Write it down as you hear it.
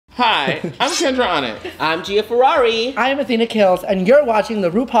Hi, I'm Kendra Onixxx. I'm Gia Ferrari. I'm Athena Kills, and you're watching the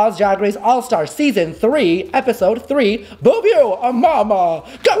Rupaul's Drag Race All-Star Season 3, Episode 3, BOUview, a mama.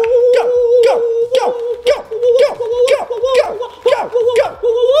 Go, go, go, go, go, go, go, go, go, go.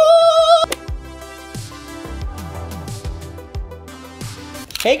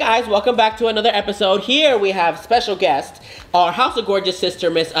 Hey guys, welcome back to another episode. Here we have special guest, our House of Gorgeous sister,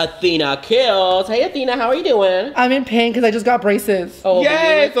 Miss Athena Kills. Hey Athena, how are you doing? I'm in pain because I just got braces. Oh,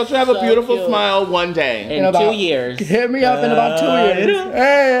 Yay! So she'll have a beautiful cute. smile one day. In 2 years. Hit me up in about 2 years.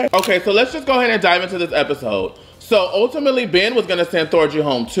 Hey. Okay, so let's just go ahead and dive into this episode. So ultimately, Ben was gonna send Thorgy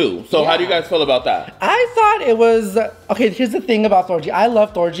home too. So how do you guys feel about that? I thought it was, okay, here's the thing about Thorgy. I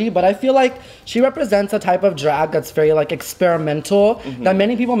love Thorgy, but I feel like she represents a type of drag that's very like experimental that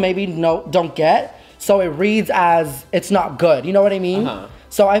many people maybe don't get. So it reads as it's not good. You know what I mean?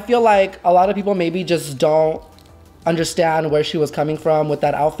 So I feel like a lot of people maybe just don't understand where she was coming from with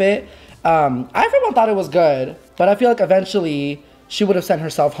that outfit. I for one thought it was good, but I feel like eventually she would have sent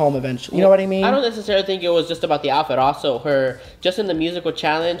herself home eventually. You know what I mean? I don't necessarily think it was just about the outfit. Also, her, just in the musical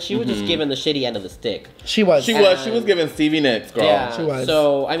challenge, she was just given the shitty end of the stick. She was. She was giving Stevie Nicks, girl. Yeah, She was.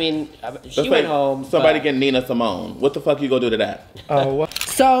 So, I mean, she went home. Somebody get Nina Simone. What the fuck you gonna do to that? Oh.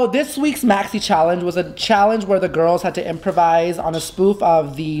 So this week's Maxi Challenge was a challenge where the girls had to improvise on a spoof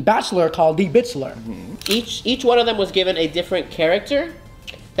of The Bachelor called The Bitchler. Each one of them was given a different character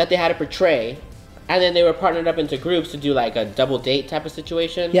that they had to portray. And then they were partnered up into groups to do like a double date type of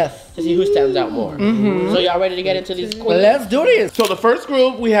situation. Yes. To see who stands out more. So y'all ready to get into these queens? Let's do this. So the first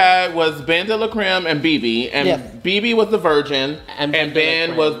group we had was Ben de la Creme and BB. And Yes. BB was the virgin and Ben de la Ben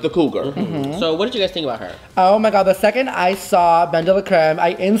Creme. was the cougar. So what did you guys think about her? Oh my god, the second I saw Ben de la Creme,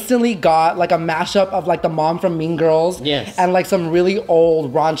 I instantly got like a mashup of like the mom from Mean Girls. Yes. And like some really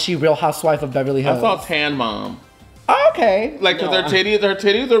old, raunchy Real Housewife of Beverly Hills. I saw Tan Mom. Oh, okay. Like, cause her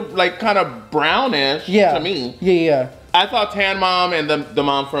titties are like kind of brownish to me. Yeah. I thought Tan Mom and the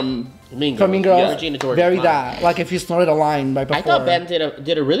mom from Mean Girls. From Mean Girls, Yeah. Regina George's very mom. that. Like if you snorted a line right before. I thought Ben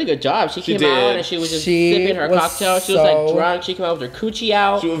did a really good job. She came did. out and she was just She sipping her was cocktail. She was so- like drunk. She came out with her coochie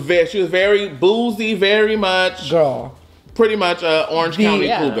out. She was very boozy, very much. Girl. Pretty much a Orange County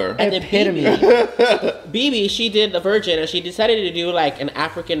cougar. And then Epitome. BB, she did the virgin, and she decided to do like an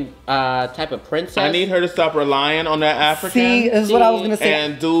African type of princess. I need her to stop relying on that African. See, this is what I was gonna say.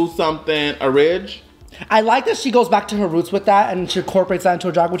 And do something ridge. I like that she goes back to her roots with that and she incorporates that into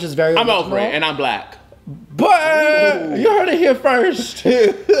her drag, which is very I'm original. over it, and I'm black. But you heard it here first.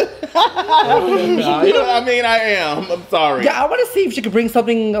 I mean, I am. I'm sorry. Yeah, I want to see if she could bring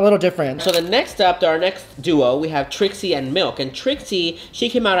something a little different. So the next up, our next duo, we have Trixie and Milk. And Trixie, she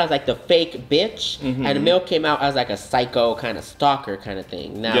came out as like the fake bitch, and Milk came out as like a psycho kind of stalker kind of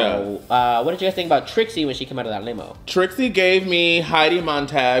thing. Now, what did you guys think about Trixie when she came out of that limo? Trixie gave me Heidi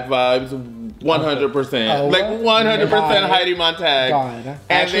Montag vibes 100%. Oh, like 100% God. Heidi Montag. God. And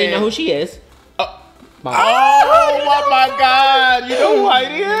Actually, then, know who she is. oh my God. You know who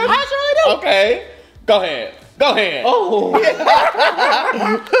Heidi is? I surely do. Okay. Go ahead. Go ahead. Oh.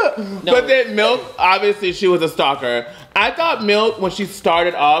 No. But then Milk, obviously she was a stalker. I thought Milk, when she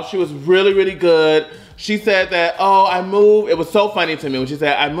started off, she was really, really good. She said that, oh, I move. It was so funny to me when she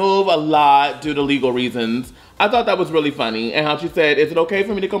said, I move a lot due to legal reasons. I thought that was really funny. And how she said, is it okay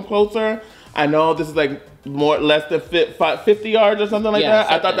for me to come closer? I know this is like less than 50 yards or something like that.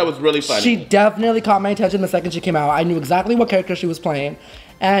 I thought that was really funny. She definitely caught my attention the second she came out. I knew exactly what character she was playing.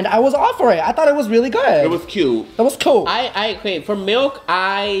 And I was all for it. I thought it was really good. It was cute. It was cool. Okay, for Milk,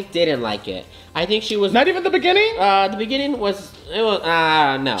 I didn't like it. I think she was... Not even the beginning? The beginning was...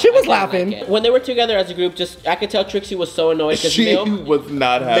 no. She was I didn't laughing. like it. When they were together as a group, I could tell Trixie was so annoyed because She Milk was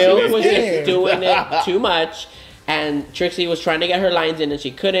not happy. Milk was just doing it too much. And Trixie was trying to get her lines in and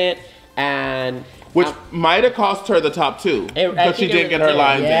she couldn't. And... Which might have cost her the top 2. Because she didn't get her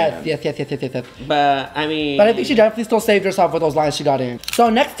lines in. Yes. But, I mean... But I think she definitely still saved herself with those lines she got in. So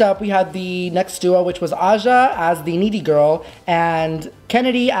next up, we had the next duo, which was Aja as the needy girl and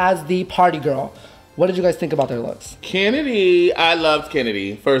Kennedy as the party girl. What did you guys think about their looks? Kennedy, I loved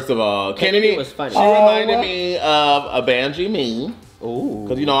Kennedy, first of all. Kennedy was funny. She reminded me of a Banji Me. Ooh.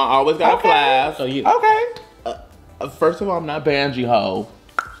 Because, you know, I always got a flash. So you... Okay. First of all, I'm not Banji ho.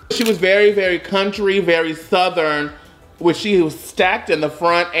 She was very, very country, very southern, where she was stacked in the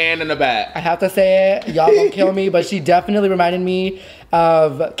front and in the back. I have to say it, y'all gonna kill me, but she definitely reminded me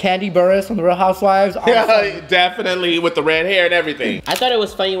of Candy Burris from The Real Housewives. Yeah, definitely with the red hair and everything. I thought it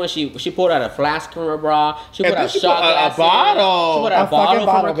was funny when she pulled out a flask from her bra. She put out she shot put a glasses. bottle. She put out a bottle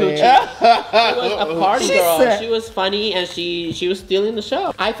from her babe. coochie. She was a party girl. said- She was funny and she was stealing the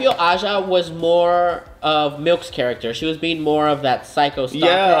show. I feel Aja was more of Milk's character. She was being more of that psycho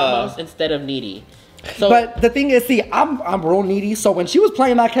stalker almost instead of needy. So, But the thing is, see, I'm real needy, so when she was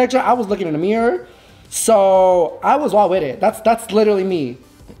playing that character, I was looking in the mirror, so I was all with it. That's literally me.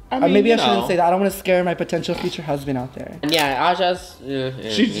 I mean, Maybe you I shouldn't know. say that. I don't want to scare my potential future husband out there. and yeah, Aja's.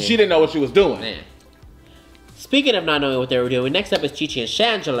 She didn't know what she was doing. Man. Speaking of not knowing what they were doing, next up is Chi Chi and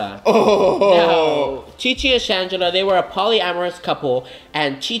Shangela. Oh. Now, Chi Chi and Shangela, they were a polyamorous couple,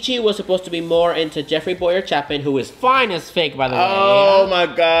 and Chi Chi was supposed to be more into Jeffrey Boyer Chapman, who is fine as fake, by the way. Oh my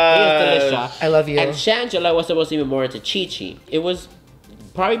He is god. delicious. I love you. And Shangela was supposed to be more into Chi Chi. It was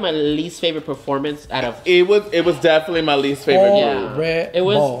probably my least favorite performance out of. It was definitely my least favorite Oh, group. It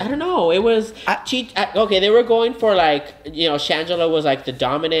was, I don't know, it was, okay, they were going for like, you know, Shangela was like the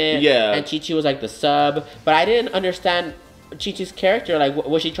dominant, Yeah. and Chi Chi was like the sub, but I didn't understand Chi Chi's character, like,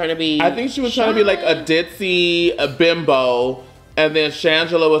 was she trying to be... I think she was trying to be like a ditzy, a bimbo, and then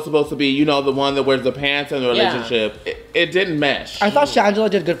Shangela was supposed to be, you know, the one that wears the pants in the relationship. It didn't mesh. I thought Shangela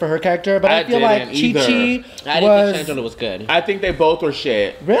did good for her character, but I feel like didn't either. Chi-Chi I didn't think Shangela was good. I think they both were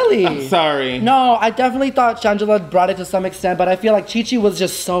shit. Really? I'm sorry. No, I definitely thought Shangela brought it to some extent, but I feel like Chi-Chi was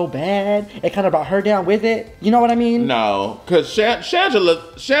just so bad. It kind of brought her down with it. You know what I mean? No, because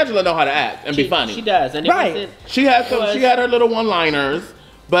Shangela know how to act and be funny. She does, and it Right. wasn't... She had was- she had her little one-liners,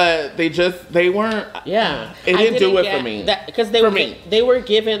 but they weren't. Yeah, It I didn't do it for me. Because they were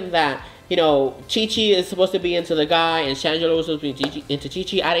given that, you know, Chi Chi is supposed to be into the guy and Shangela was supposed to be into Chi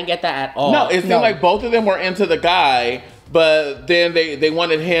Chi. I didn't get that at all. No, it seemed like both of them were into the guy, but then they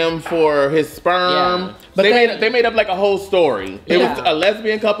wanted him for his sperm. Yeah. But They made up like a whole story. It was Yeah. a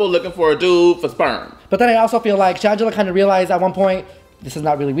lesbian couple looking for a dude for sperm. But then I also feel like Shangela kind of realized at one point, this is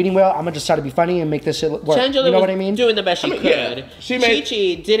not really reading well. I'm gonna just try to be funny and make this shit work. Shangela you know was what I mean? doing the best she could. yeah. She made-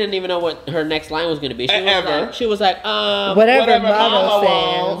 Chi didn't even know what her next line was going to be. Ever. She was like, Whatever Mama mama wants.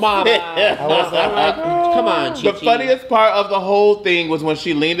 says. Mama. I was I'm like, come on, Chi The funniest part of the whole thing was when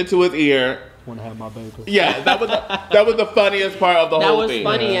she leaned into his ear. Wanna have my baby? Yeah, that was the funniest part of the That whole was thing.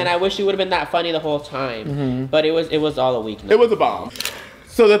 funny, and I wish she would have been that funny the whole time. But it was all a weakness. It was a bomb.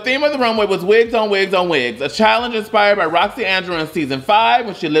 So the theme of the runway was wigs on wigs on wigs, a challenge inspired by Roxy Andrew in season 5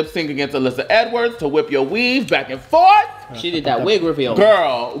 when she lip synced against Alyssa Edwards to whip your weave back and forth. She did that wig reveal.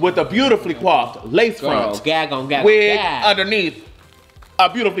 Girl, with a beautifully coiffed lace Girl, front, gag on gag. wig gag. underneath a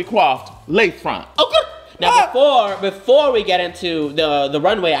beautifully coiffed lace front. Okay. Now before we get into the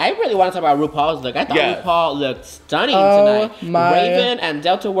runway, I really want to talk about RuPaul's look. I thought Yes. RuPaul looked stunning Oh, tonight. my. Raven and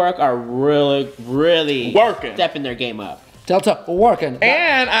Delta Work are really Working. stepping their game up. Delta working.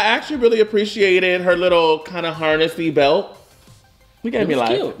 And I actually really appreciated her little kind of harnessy belt. You gave me It was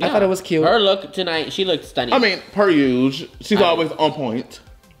life. cute. I thought it was cute. Her look tonight, she looked stunning. I mean, per usual, she's always on point.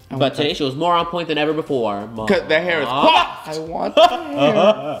 but today she was more on point than ever before. Cause that hair is coiffed. I want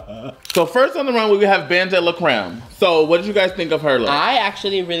that. So first on the runway we have Ben de la Creme. So what did you guys think of her look? I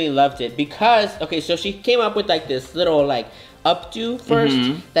actually really loved it because, okay, so she came up with like this little like updo first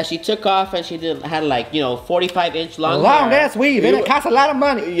that she took off and she had like, you know, 45-inch long Long hair. ass weave, and it costs a lot of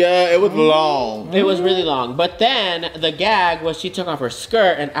money. Yeah, it was long. It was really long. But then the gag was she took off her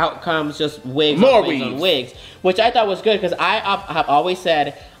skirt and out comes just wigs More on wigs on weaves. wigs, which I thought was good because I have always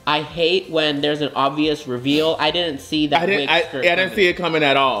said I hate when there's an obvious reveal. I didn't see that I skirt didn't coming. see it coming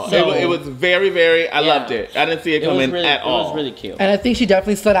at all. So- it was very, very, I Yeah. loved it. I didn't see it It was coming really, at all. It was really cute. And I think she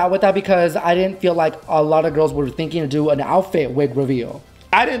definitely stood out with that because I didn't feel like a lot of girls were thinking to do an outfit wig reveal.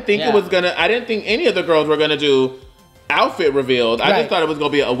 I didn't think Yeah. I didn't think any of the girls were gonna do outfit reveals. I Right. just thought it was gonna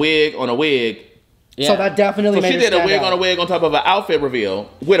be a wig on a wig. Yeah. So that definitely So made she her did a stand wig out. on a wig on top of an outfit reveal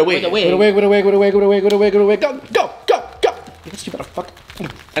with a wig. With a wig. With a wig, with a wig, with a wig, with a wig, with a wig, with a wig. Go, go, go, go. Bitch, you better fuck.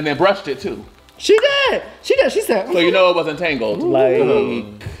 And then brushed it too. She did. She did. She said. So you know it wasn't tangled. Like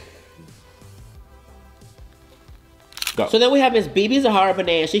go. So then we have Miss Bibi Zahara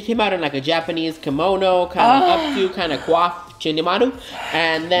Benet, and she came out in like a Japanese kimono, kind of updo, kind of coif, chinimaru,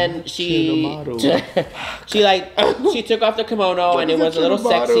 and then she she took off the kimono and it was a little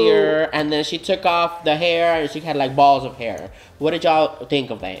Chinimaru? sexier, and then she took off the hair and she had like balls of hair. What did y'all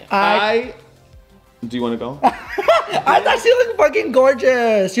think of that? Do you want to go? I thought she looked fucking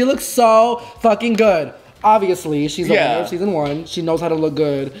gorgeous. She looked so fucking good. obviously, she's a winner of season 1. She knows how to look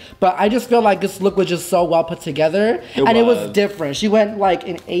good. But I just feel like this look was just so well put together. It was different. She went like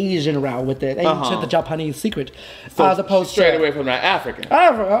an Asian route with it. And she took the Japanese secret. So as opposed straight to away from that African.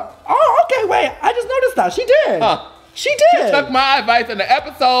 Oh, okay, wait. I just noticed that. She did. She did. She took my advice in the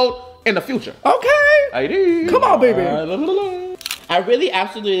episode in the future. Okay. I did. Come on, baby. I really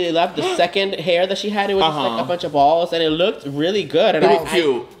absolutely loved the second hair that she had. It was just like a bunch of balls, and it looked really good. And it was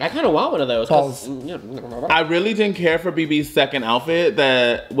cute. I kind of want one of those. I really didn't care for BB's second outfit.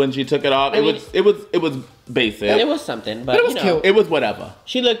 That when she took it off, it was basic. It was something, but it was cute. It was whatever.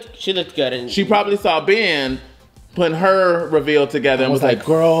 She looked good, and she probably saw Ben putting her reveal together and was like,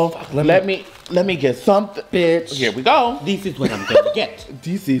 "Girl, let me get something, bitch. Here we go. This is what I'm going to get.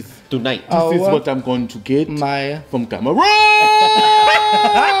 This is tonight. This is what I'm going to get from Cameroon."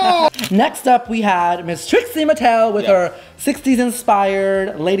 Next up, we had Miss Trixie Mattel with her 60s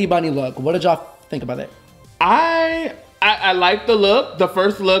inspired Lady Bunny look. What did y'all think about it? I liked the look. The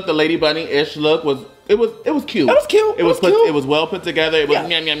first look, the Lady Bunny-ish look was cute. It was cute. It was well put together. It was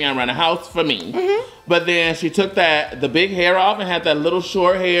meow meow meow around the house for me. But then she took the big hair off and had that little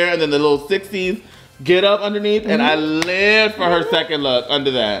short hair and then the little 60s get up underneath, and I lived for her second look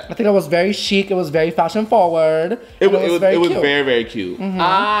under that. I think it was very chic. It was very fashion forward. It was very, very cute.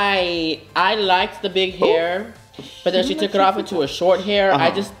 I liked the big hair, but then she took it off into a short hair.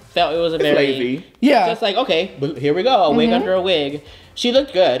 I just felt it was a very lazy. Just like, okay, here we go, a wig under a wig. She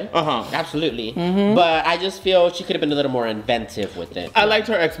looked good, absolutely. But I just feel she could have been a little more inventive with it. I liked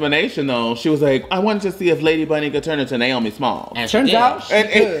her explanation though. She was like, I wanted to see if Lady Bunny could turn into Naomi Smalls. And turns out she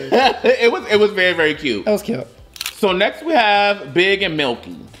could. It was very, very cute. It was cute. So next we have Big and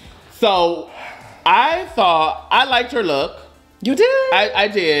Milky. So I thought I liked her look. You did? I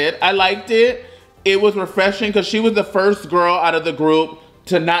did. I liked it. It was refreshing because she was the first girl out of the group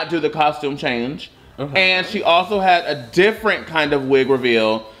to not do the costume change. And she also had a different kind of wig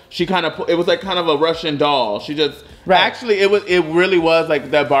reveal. She it was like kind of a Russian doll. She just, actually it really was like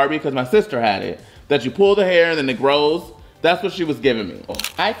that Barbie, because my sister had it. That you pull the hair and then it grows. That's what she was giving me.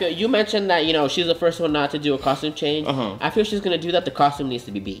 I feel, you mentioned that, you know, she's the first one not to do a costume change. I feel she's gonna do that. The costume needs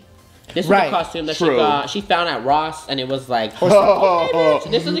to be beat. This is the costume that she found at Ross, and it was like,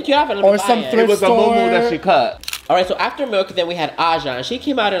 this is a cute outfit. Or some thrift store. It was a moo-moo that she cut. All right, so after Milk, then we had Aja, and she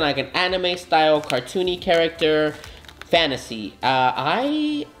came out in like an anime-style, cartoony character, fantasy.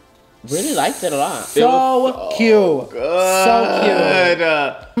 I really liked it a lot. So cute. Good.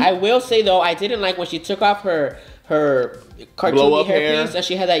 So cute. I will say though, I didn't like when she took off her cartoony hairpiece and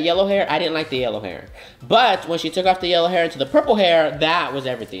she had that yellow hair. I didn't like the yellow hair. But when she took off the yellow hair into the purple hair, that was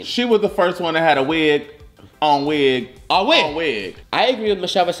everything. She was the first one that had a wig. On wig. I agree with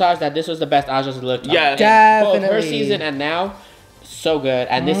Michelle Visage that this was the best Aja's looked. Yes, definitely. Both her season and now, so good.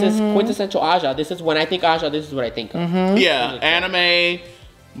 And this is quintessential Aja. This is when I think Aja, this is what I think of. Yeah, anime,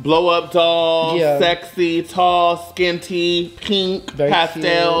 blow up doll, sexy, tall, skinty, pink, very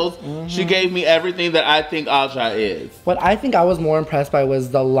pastels. She gave me everything that I think Aja is. What I think I was more impressed by was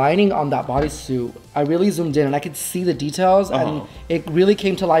the lining on that bodysuit. I really zoomed in and I could see the details and it really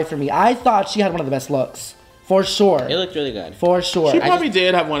came to life for me. I thought she had one of the best looks. For sure. It looked really good. For sure. She probably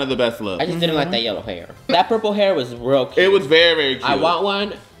did have one of the best looks. I just didn't like that yellow hair. That purple hair was real cute. It was very, very cute. I want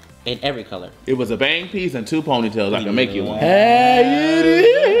one in every color. It was a bang piece and 2 ponytails. I can make you one. Hey, you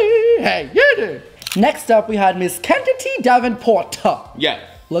did. Hey, you did. Next up, we had Miss Kendra T. Davenport. Yes.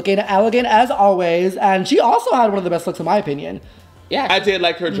 Looking elegant as always. And she also had one of the best looks in my opinion. Yeah, I did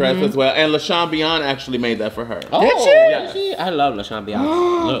like her dress as well. And LaShawn Beyond actually made that for her. Oh, did she? I love LaShawn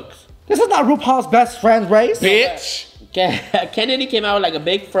Beyond looks. This is not RuPaul's best friend race. Bitch. Kennedy came out with like a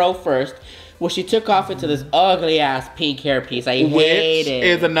big fro first, where she took off into this ugly ass pink hairpiece. I hate it.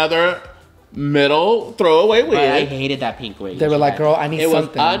 Is another middle throwaway wig. I hated that pink wig. They were like, girl, I need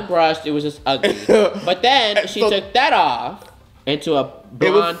something. It was unbrushed. It was just ugly. But then she took that off into a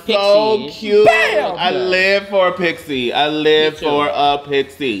blonde pixie. It was so cute. Bam! I live for a pixie. I live for a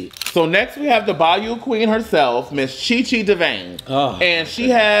pixie. So next we have the BOUview queen herself, Miss Chi Chi DeVane. And she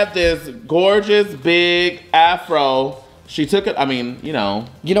had this gorgeous big afro. She took it, I mean, you know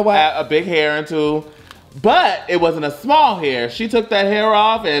what? A big hair into, but it wasn't a small hair. She took that hair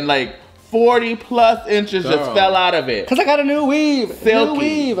off and like 40 plus inches just fell out of it. Cause I got a new weave. Silky. New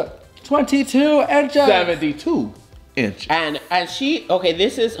weave. 22 inches. 72 inches. And she, okay,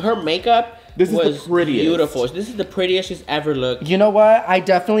 this is her makeup. This is the prettiest. Beautiful. This is the prettiest she's ever looked. You know what? I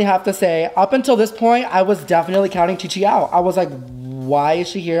definitely have to say, up until this point, I was definitely counting Chi Chi out. I was like, why is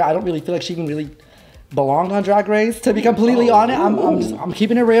she here? I don't really feel like she can really belonged on Drag Race, to be completely honest. I'm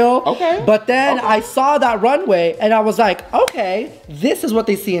keeping it real. Okay. But then I saw that runway and I was like, okay, this is what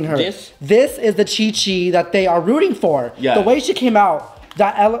they see in her. This is the Chi-Chi that they are rooting for. Yeah. The way she came out,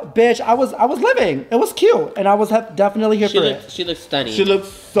 bitch, I was living. It was cute, and I was definitely here for it. She looks stunning. She looks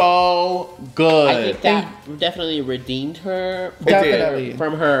so good. I think that definitely redeemed her.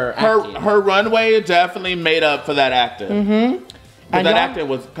 From her acting. Her runway definitely made up for that acting. Mm-hmm. And that acting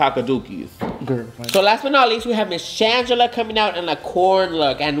was cockadookies. So last but not least, we have Miss Shangela coming out in a corn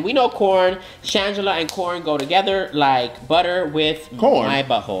look. And we know corn, Shangela and corn go together like butter with corn. My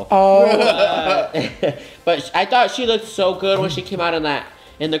butthole. Oh. But I thought she looked so good when she came out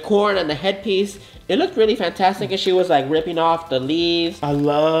in the corn and the headpiece. It looked really fantastic, and she was like ripping off the leaves. I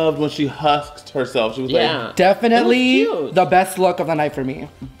loved when she husked herself. She was like, definitely the best look of the night for me.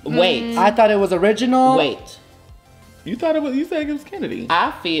 Wait. I thought it was original. Wait. You thought it was? You said it was Kennedy. I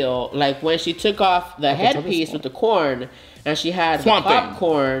feel like when she took off the headpiece with the corn, and she had the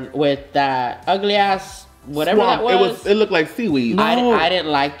popcorn with that ugly ass whatever that was. It looked like seaweed. No. I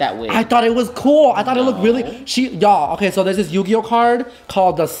didn't like that wig. I thought it was cool. I thought it looked really. Y'all. Okay, so there's this Yu-Gi-Oh card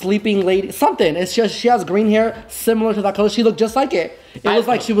called the Sleeping Lady. Something. It's just she has green hair similar to that color. She looked just like it. It was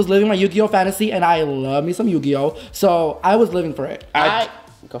like she was living my Yu-Gi-Oh fantasy, and I love me some Yu-Gi-Oh. So I was living for it.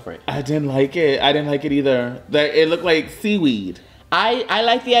 Go for it. I didn't like it. I didn't like it either. It looked like seaweed. I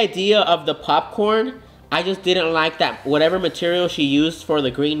like the idea of the popcorn. I just didn't like that whatever material she used for the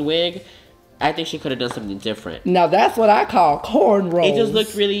green wig. I think she could have done something different. Now that's what I call cornrows. It just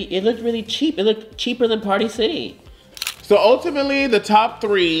looked really cheap. It looked cheaper than Party City. So ultimately, the top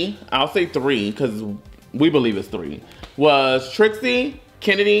three, I'll say three because we believe it's three, was Trixie,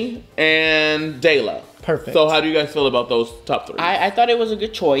 Kennedy, and Dayla. Perfect. So how do you guys feel about those top three? I thought it was a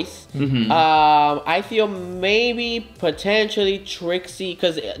good choice. Mm-hmm. I feel maybe potentially Trixie,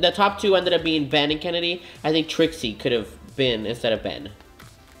 because the top two ended up being Ben and Kennedy. I think Trixie could have been instead of Ben.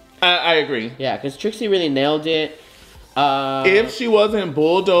 I agree. Yeah, because Trixie really nailed it. If she wasn't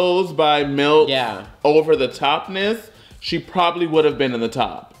bulldozed by Milk over the topness, she probably would have been in the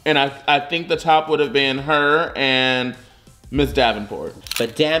top. And I think the top would have been her and Miss Davenport.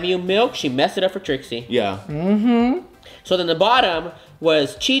 But damn you, Milk, she messed it up for Trixie. Yeah. Mm-hmm. So then the bottom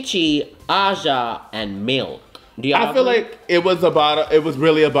was Chi-Chi, Aja, and Milk. I feel like it was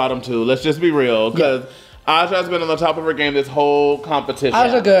really a bottom two. Let's just be real. Because Aja's been on the top of her game this whole competition.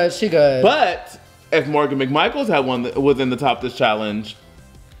 Aja good. She good. But if Morgan McMichaels had one that was in the top this challenge,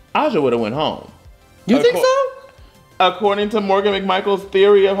 Aja would have went home. You think so? According to Morgan McMichael's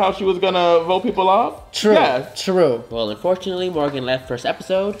theory of how she was gonna vote people off? True. Yes. True. Well, unfortunately, Morgan left first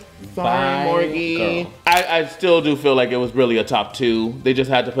episode. Sorry, Morgie. I still do feel like it was really a top two. They just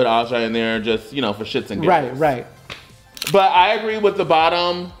had to put Aja in there just, for shits and giggles. Right. But I agree with the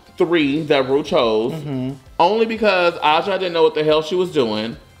bottom three that Ru chose. Mm-hmm. Only because Aja didn't know what the hell she was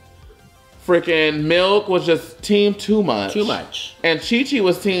doing. Freaking Milk was just team too much. And Chi-Chi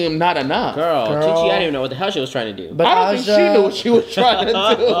was team not enough. Girl. Chi-Chi, I didn't even know what the hell she was trying to do. But I don't think she knew what she was trying to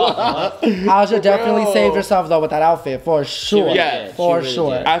do. Aja definitely saved herself though with that outfit, for sure. For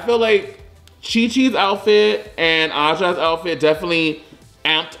sure. I feel like Chi-Chi's outfit and Aja's outfit definitely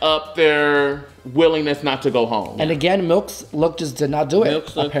amped up their willingness not to go home. And again, Milk's look just did not do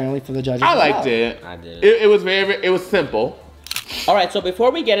it, apparently, for the judges. I liked it. I did. It was simple. All right, so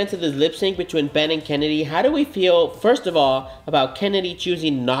before we get into this lip sync between Ben and Kennedy, how do we feel, first of all, about Kennedy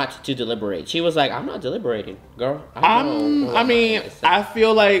choosing not to deliberate? She was like, I'm not deliberating, girl. I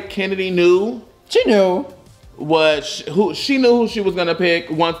feel like Kennedy knew. She knew. She knew who she was going to pick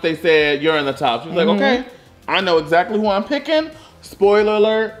once they said, you're in the top. She was like, okay, I know exactly who I'm picking. Spoiler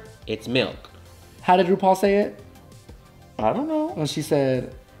alert. It's Milk. How did RuPaul say it? I don't know. When she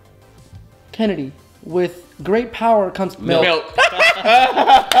said, Kennedy, with great power comes milk.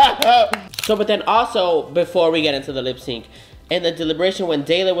 So, but then also, before we get into the lip sync, in the deliberation when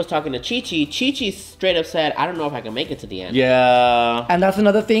Dayla was talking to Chi-Chi straight up said, I don't know if I can make it to the end. Yeah. And that's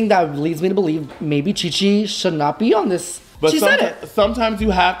another thing that leads me to believe maybe Chi-Chi should not be on this. But she said it. Sometimes you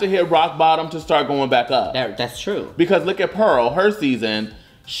have to hit rock bottom to start going back up. That's true. Because look at Pearl, her season.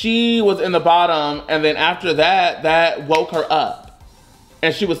 She was in the bottom, and then after that woke her up.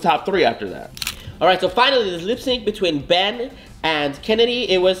 And she was top 3 after that. All right, so finally, this lip sync between Ben and Kennedy.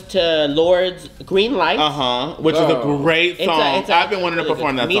 It was to Lord's Green Light. Which is a great song. I've been wanting to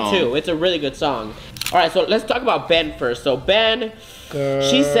perform that song. Me too. It's a really good song. All right, so let's talk about Ben first. So Ben,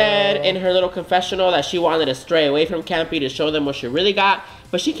 she said in her little confessional that she wanted to stray away from Campy to show them what she really got.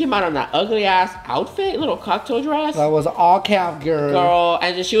 But she came out on that ugly ass outfit, little cocktail dress. That was all camp, girl.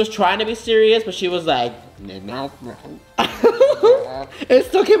 And then she was trying to be serious, but she was like, It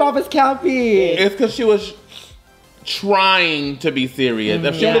still came off as campy. It's because she was trying to be serious.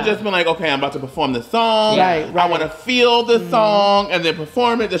 If she would have just been like, okay, I'm about to perform this song. Right. I want to feel this song and then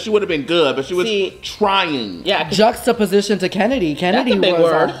perform it, that she would have been good. But she was trying. Yeah. Juxtaposition to Kennedy. Kennedy That's a big was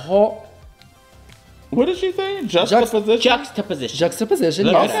word. a whole... What did she say? Juxtaposition? Juxtaposition.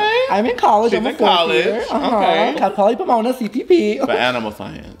 Look Yes. at that. I'm in college. She's I'm a in fourth college. year. Okay. Cal Poly Pomona, CPP. For animal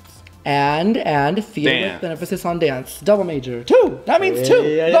science. And feel Dance. with an emphasis on dance. Double major. 2. That means 2.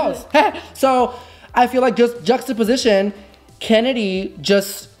 Yeah. Those. So I feel like just juxtaposition, Kennedy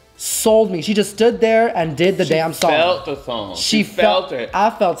just sold me. She just stood there and did the damn song. She felt the song. She felt it.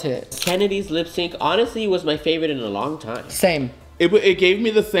 I felt it. Kennedy's lip sync honestly was my favorite in a long time. Same. It gave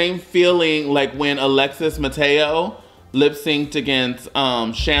me the same feeling like when Alexis Mateo lip synced against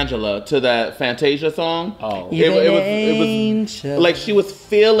Shangela to that Fantasia song. Oh. It was like she was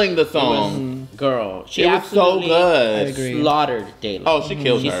feeling the song. Girl, she It was so absolutely good. I agree. slaughtered Dayla. Oh, she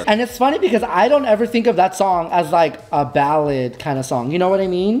killed her. And it's funny because I don't ever think of that song as like a ballad kind of song. You know what I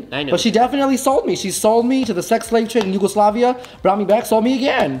mean? I know. But she definitely sold me. She sold me to the sex slave trade in Yugoslavia, brought me back, sold me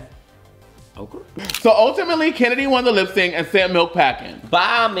again. Okay. So ultimately, Kennedy won the lip sync and sent Milk packing.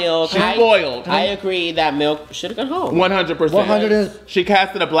 Bye, Milk. She spoiled. I agree that Milk should have gone home. 100%. 100. She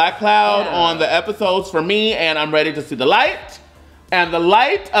casted a black cloud Yeah. on the episodes for me, and I'm ready to see the light. And the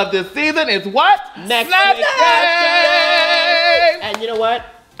light of this season is what? Next Snatch week. Game! And you know what?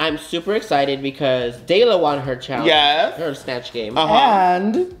 I'm super excited because Dayla won her challenge. Yes. Her snatch game.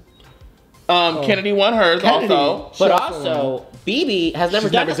 And Kennedy won hers Kennedy. also. But She also, BB has never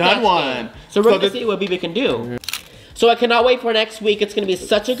She's done never a snatch done one. game. So we're So going to this- see what BB can do. So I cannot wait for next week. It's going to be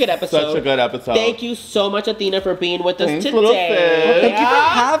such a good episode. Such a good episode. Thank you so much, Athena, for being with us Thanks, little today. sis. thank you for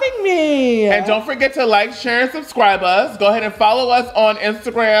having me. And don't forget to like, share, and subscribe us. Go ahead and follow us on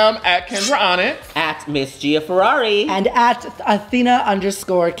Instagram at Kendra Onixxx. At Miss Gia Ferrari. And at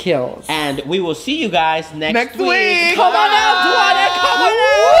Athena_kills. And we will see you guys next Next week. week. Come on out, Duane, come on out.